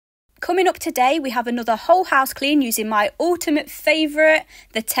Coming up today, we have another whole house clean using my ultimate favourite,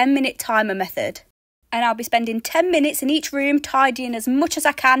 the 10-minute timer method. And I'll be spending 10 minutes in each room tidying as much as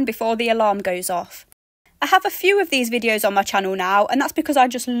I can before the alarm goes off. I have a few of these videos on my channel now, and that's because I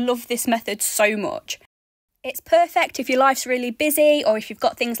just love this method so much. It's perfect if your life's really busy or if you've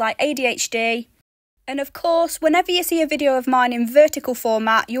got things like ADHD. And of course, whenever you see a video of mine in vertical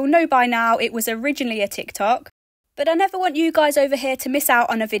format, you'll know by now it was originally a TikTok. But I never want you guys over here to miss out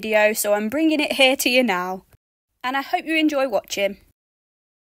on a video, so I'm bringing it here to you now. And I hope you enjoy watching.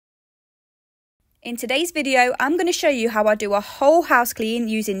 In today's video, I'm going to show you how I do a whole house clean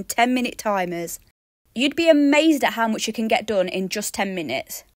using 10-minute timers. You'd be amazed at how much you can get done in just 10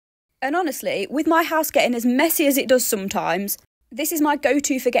 minutes. And honestly, with my house getting as messy as it does sometimes, this is my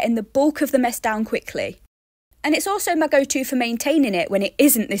go-to for getting the bulk of the mess down quickly. And it's also my go-to for maintaining it when it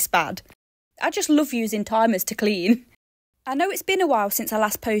isn't this bad. I just love using timers to clean. I know it's been a while since I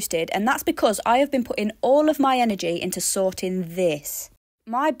last posted, and that's because I have been putting all of my energy into sorting this.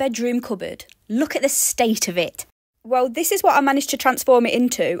 My bedroom cupboard. Look at the state of it. Well, this is what I managed to transform it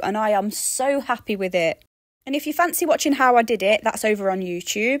into, and I am so happy with it. And if you fancy watching how I did it, that's over on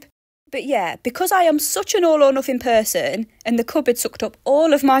YouTube. But yeah, because I am such an all or nothing person, and the cupboard sucked up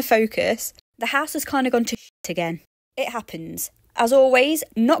all of my focus, the house has kind of gone to shit again. It happens. As always,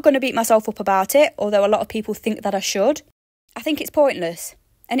 not going to beat myself up about it, although a lot of people think that I should. I think it's pointless.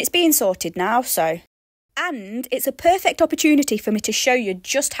 And it's being sorted now, so. And it's a perfect opportunity for me to show you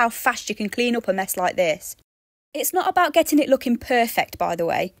just how fast you can clean up a mess like this. It's not about getting it looking perfect, by the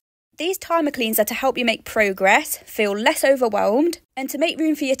way. These timer cleans are to help you make progress, feel less overwhelmed, and to make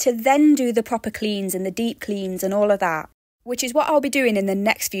room for you to then do the proper cleans and the deep cleans and all of that, which is what I'll be doing in the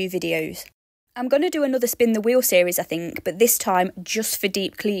next few videos. I'm going to do another spin the wheel series, I think, but this time just for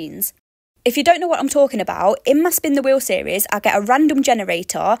deep cleans. If you don't know what I'm talking about, in my spin the wheel series, I get a random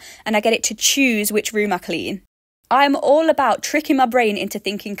generator and I get it to choose which room I clean. I am all about tricking my brain into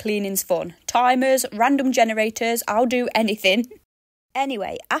thinking cleaning's fun. Timers, random generators, I'll do anything.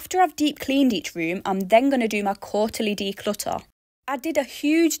 Anyway, after I've deep cleaned each room, I'm then going to do my quarterly declutter. I did a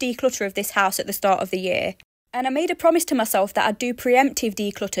huge declutter of this house at the start of the year. And I made a promise to myself that I'd do preemptive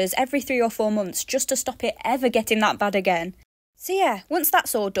declutters every 3 or 4 months just to stop it ever getting that bad again. So yeah, once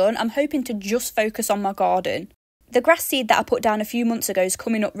that's all done, I'm hoping to just focus on my garden. The grass seed that I put down a few months ago is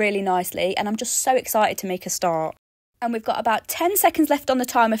coming up really nicely, and I'm just so excited to make a start. And we've got about 10 seconds left on the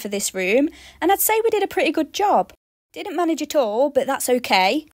timer for this room, and I'd say we did a pretty good job. Didn't manage it all, but that's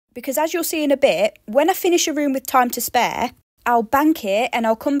okay, because as you'll see in a bit, when I finish a room with time to spare, I'll bank it and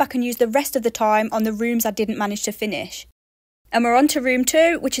I'll come back and use the rest of the time on the rooms I didn't manage to finish. And we're on to room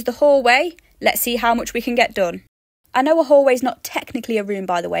 2, which is the hallway. Let's see how much we can get done. I know a hallway's not technically a room,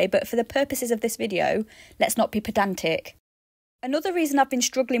 by the way, but for the purposes of this video, let's not be pedantic. Another reason I've been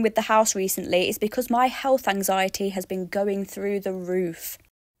struggling with the house recently is because my health anxiety has been going through the roof.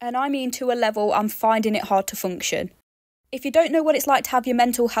 And I mean to a level I'm finding it hard to function. If you don't know what it's like to have your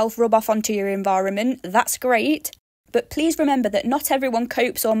mental health rub off onto your environment, that's great. But please remember that not everyone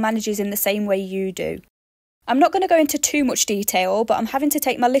copes or manages in the same way you do. I'm not going to go into too much detail, but I'm having to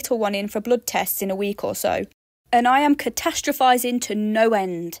take my little one in for blood tests in a week or so. And I am catastrophising to no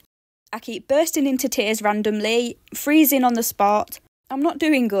end. I keep bursting into tears randomly, freezing on the spot. I'm not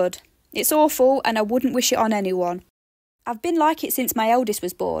doing good. It's awful and I wouldn't wish it on anyone. I've been like it since my eldest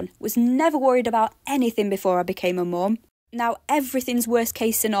was born. Was never worried about anything before I became a mum. Now everything's worst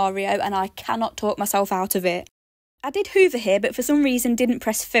case scenario and I cannot talk myself out of it. I did hoover here, but for some reason didn't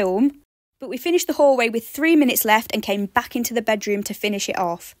press film. But we finished the hallway with 3 minutes left and came back into the bedroom to finish it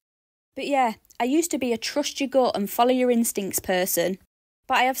off. But yeah, I used to be a trust your gut and follow your instincts person.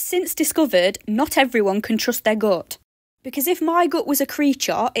 But I have since discovered not everyone can trust their gut. Because if my gut was a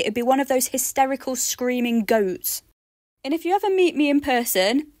creature, it'd be one of those hysterical screaming goats. And if you ever meet me in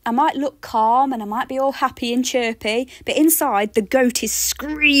person, I might look calm and I might be all happy and chirpy, but inside the goat is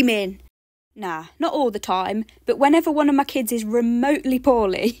screaming. Nah, not all the time, but whenever one of my kids is remotely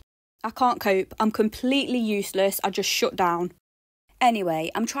poorly, I can't cope, I'm completely useless, I just shut down.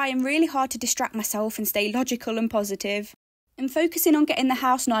 Anyway, I'm trying really hard to distract myself and stay logical and positive, and focusing on getting the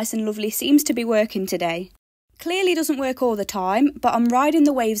house nice and lovely seems to be working today. Clearly doesn't work all the time, but I'm riding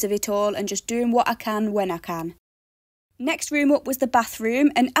the waves of it all and just doing what I can when I can. Next room up was the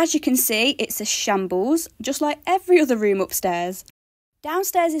bathroom, and as you can see, it's a shambles, just like every other room upstairs.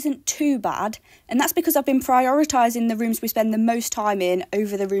 Downstairs isn't too bad, and that's because I've been prioritising the rooms we spend the most time in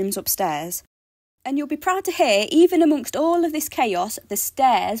over the rooms upstairs. And you'll be proud to hear, even amongst all of this chaos, the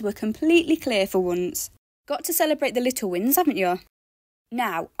stairs were completely clear for once. Got to celebrate the little wins, haven't you?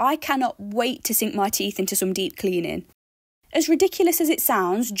 Now, I cannot wait to sink my teeth into some deep cleaning. As ridiculous as it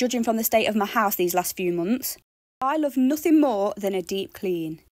sounds, judging from the state of my house these last few months, I love nothing more than a deep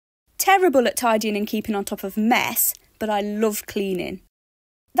clean. Terrible at tidying and keeping on top of mess, but I love cleaning.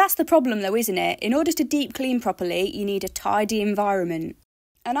 That's the problem though, isn't it? In order to deep clean properly, you need a tidy environment.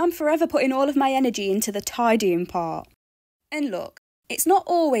 And I'm forever putting all of my energy into the tidying part. And look, it's not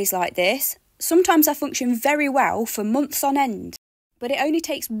always like this. Sometimes I function very well for months on end. But it only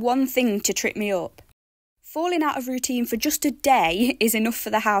takes one thing to trip me up. Falling out of routine for just a day is enough for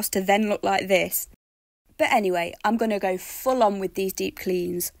the house to then look like this. But anyway, I'm going to go full on with these deep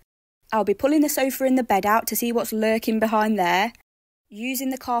cleans. I'll be pulling the sofa and the bed out to see what's lurking behind there. Using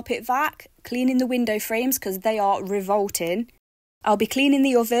the carpet vac, cleaning the window frames because they are revolting. I'll be cleaning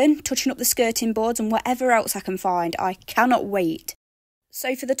the oven, touching up the skirting boards and whatever else I can find. I cannot wait.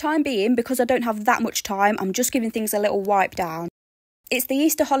 So for the time being, because I don't have that much time, I'm just giving things a little wipe down. It's the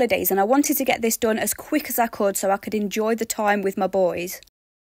Easter holidays and I wanted to get this done as quick as I could so I could enjoy the time with my boys.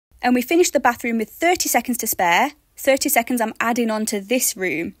 And we finished the bathroom with 30 seconds to spare. 30 seconds I'm adding on to this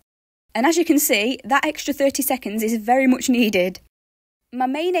room. And as you can see, that extra 30 seconds is very much needed. My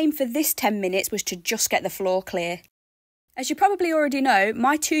main aim for this 10 minutes was to just get the floor clear. As you probably already know,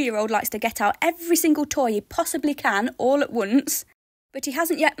 my 2-year-old likes to get out every single toy he possibly can all at once, but he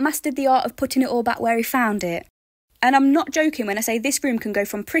hasn't yet mastered the art of putting it all back where he found it. And I'm not joking when I say this room can go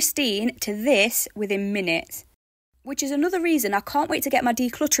from pristine to this within minutes. Which is another reason I can't wait to get my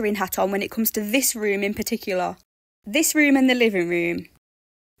decluttering hat on when it comes to this room in particular. This room and the living room.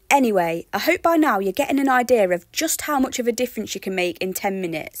 Anyway, I hope by now you're getting an idea of just how much of a difference you can make in 10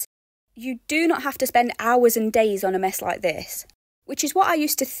 minutes. You do not have to spend hours and days on a mess like this, which is what I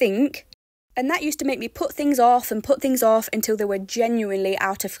used to think, and that used to make me put things off until they were genuinely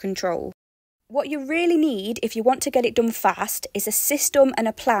out of control. What you really need if you want to get it done fast is a system and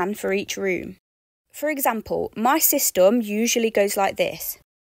a plan for each room. For example, my system usually goes like this.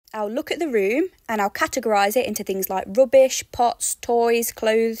 I'll look at the room and I'll categorise it into things like rubbish, pots, toys,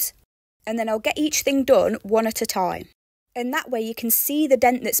 clothes, and then I'll get each thing done one at a time. And that way you can see the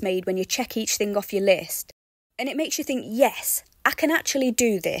dent that's made when you check each thing off your list. And it makes you think, yes, I can actually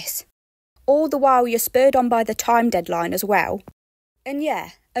do this. All the while you're spurred on by the time deadline as well. And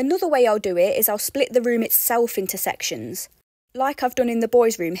yeah, another way I'll do it is I'll split the room itself into sections, like I've done in the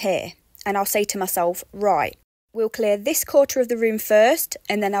boys' room here. And I'll say to myself, right, we'll clear this quarter of the room first,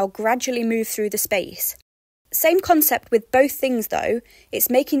 and then I'll gradually move through the space. Same concept with both things though, it's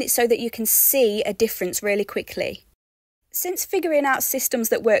making it so that you can see a difference really quickly. Since figuring out systems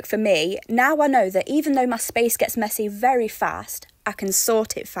that work for me, now I know that even though my space gets messy very fast, I can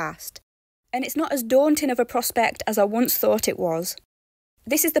sort it fast. And it's not as daunting of a prospect as I once thought it was.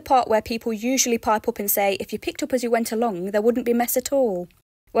 This is the part where people usually pipe up and say, if you picked up as you went along, there wouldn't be mess at all.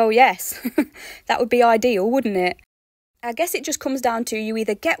 Well, yes, that would be ideal, wouldn't it? I guess it just comes down to you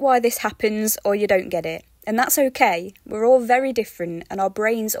either get why this happens or you don't get it. And that's okay. We're all very different and our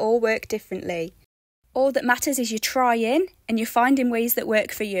brains all work differently. All that matters is you're trying and you're finding ways that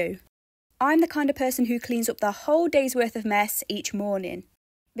work for you. I'm the kind of person who cleans up the whole day's worth of mess each morning,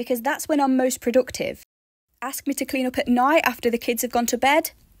 because that's when I'm most productive. Ask me to clean up at night after the kids have gone to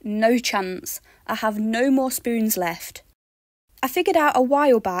bed? No chance. I have no more spoons left. I figured out a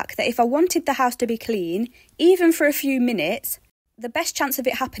while back that if I wanted the house to be clean, even for a few minutes, the best chance of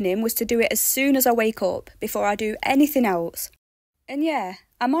it happening was to do it as soon as I wake up, before I do anything else. And yeah,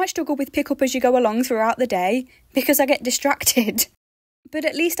 I might struggle with pick up as you go along throughout the day, because I get distracted. But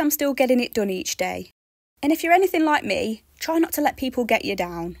at least I'm still getting it done each day. And if you're anything like me, try not to let people get you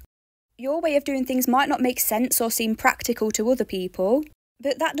down. Your way of doing things might not make sense or seem practical to other people,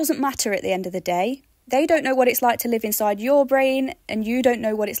 but that doesn't matter at the end of the day. They don't know what it's like to live inside your brain, and you don't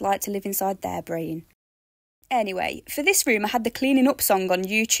know what it's like to live inside their brain. Anyway, for this room I had the cleaning up song on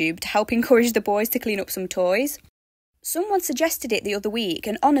YouTube to help encourage the boys to clean up some toys. Someone suggested it the other week,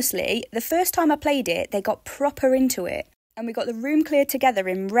 and honestly, the first time I played it, they got proper into it, and we got the room cleared together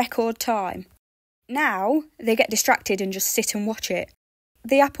in record time. Now, they get distracted and just sit and watch it.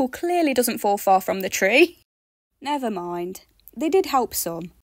 The apple clearly doesn't fall far from the tree. Never mind. They did help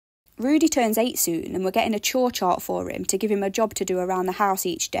some. Rudy turns 8 soon and we're getting a chore chart for him to give him a job to do around the house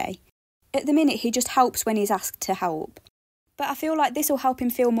each day. At the minute he just helps when he's asked to help. But I feel like this will help him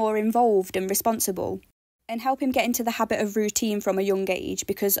feel more involved and responsible and help him get into the habit of routine from a young age,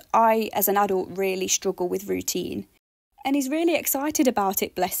 because I, as an adult, really struggle with routine. And he's really excited about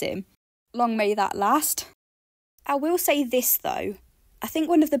it, bless him. Long may that last. I will say this though. I think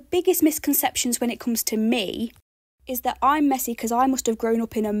one of the biggest misconceptions when it comes to me is that I'm messy because I must have grown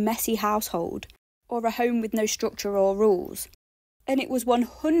up in a messy household or a home with no structure or rules. And it was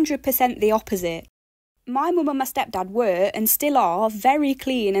 100% the opposite. My mum and my stepdad were, and still are, very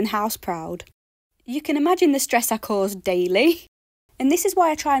clean and house proud. You can imagine the stress I caused daily. And this is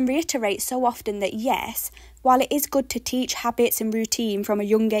why I try and reiterate so often that yes, while it is good to teach habits and routine from a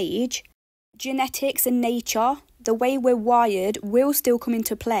young age, genetics and nature, the way we're wired, will still come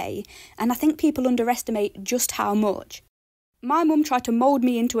into play, and I think people underestimate just how much. My mum tried to mould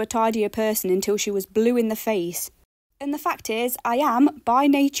me into a tidier person until she was blue in the face. And the fact is, I am, by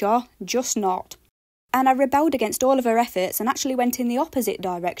nature, just not. And I rebelled against all of her efforts and actually went in the opposite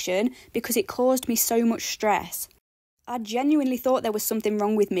direction because it caused me so much stress. I genuinely thought there was something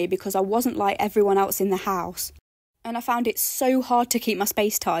wrong with me because I wasn't like everyone else in the house. And I found it so hard to keep my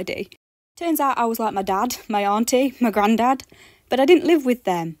space tidy. Turns out I was like my dad, my auntie, my granddad, but I didn't live with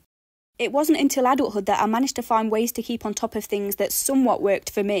them. It wasn't until adulthood that I managed to find ways to keep on top of things that somewhat worked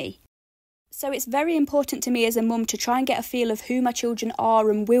for me. So it's very important to me as a mum to try and get a feel of who my children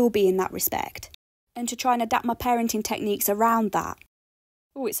are and will be in that respect, and to try and adapt my parenting techniques around that.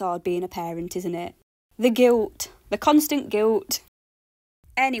 Oh, it's hard being a parent, isn't it? The guilt, the constant guilt.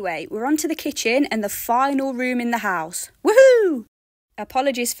 Anyway, we're on to the kitchen and the final room in the house. Woohoo!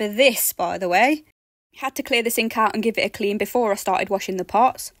 Apologies for this, by the way. Had to clear the sink out and give it a clean before I started washing the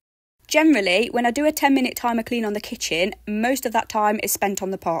pots. Generally, when I do a 10-minute timer clean on the kitchen, most of that time is spent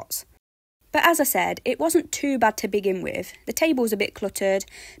on the pots. But as I said, it wasn't too bad to begin with. The table's a bit cluttered,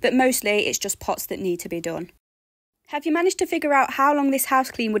 but mostly it's just pots that need to be done. Have you managed to figure out how long this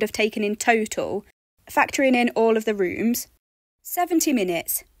house clean would have taken in total, factoring in all of the rooms? 70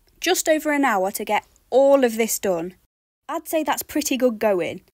 minutes, just over an hour to get all of this done. I'd say that's pretty good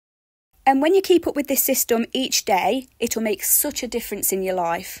going. And when you keep up with this system each day, it'll make such a difference in your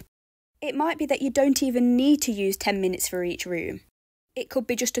life. It might be that you don't even need to use 10 minutes for each room. It could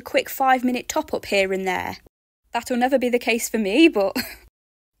be just a quick 5-minute top-up here and there. That'll never be the case for me, but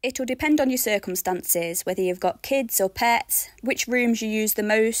it'll depend on your circumstances, whether you've got kids or pets, which rooms you use the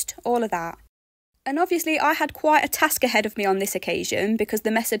most, all of that. And obviously I had quite a task ahead of me on this occasion because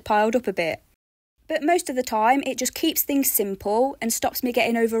the mess had piled up a bit. But most of the time it just keeps things simple and stops me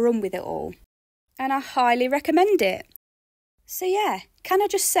getting overrun with it all. And I highly recommend it. So yeah, can I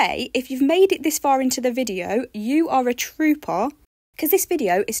just say, if you've made it this far into the video, you are a trooper. Because this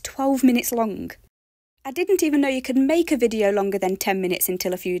video is 12 minutes long. I didn't even know you could make a video longer than 10 minutes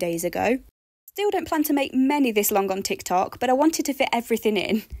until a few days ago. Still don't plan to make many this long on TikTok, but I wanted to fit everything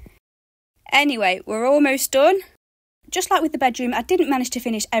in. Anyway, we're almost done. Just like with the bedroom, I didn't manage to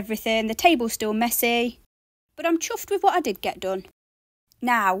finish everything, the table's still messy, but I'm chuffed with what I did get done.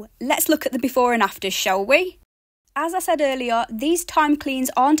 Now, let's look at the before and afters, shall we? As I said earlier, these time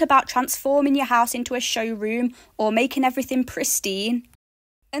cleans aren't about transforming your house into a showroom or making everything pristine.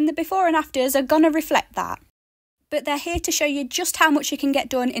 And the before and afters are gonna reflect that. But they're here to show you just how much you can get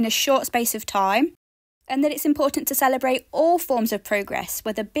done in a short space of time, and that it's important to celebrate all forms of progress,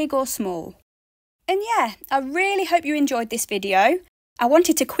 whether big or small. And yeah, I really hope you enjoyed this video. I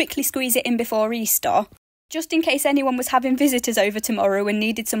wanted to quickly squeeze it in before Easter, just in case anyone was having visitors over tomorrow and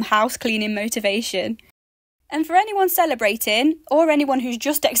needed some house cleaning motivation. And for anyone celebrating, or anyone who's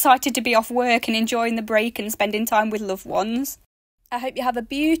just excited to be off work and enjoying the break and spending time with loved ones, I hope you have a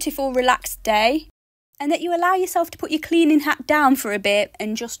beautiful, relaxed day, and that you allow yourself to put your cleaning hat down for a bit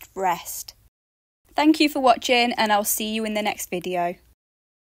and just rest. Thank you for watching, and I'll see you in the next video.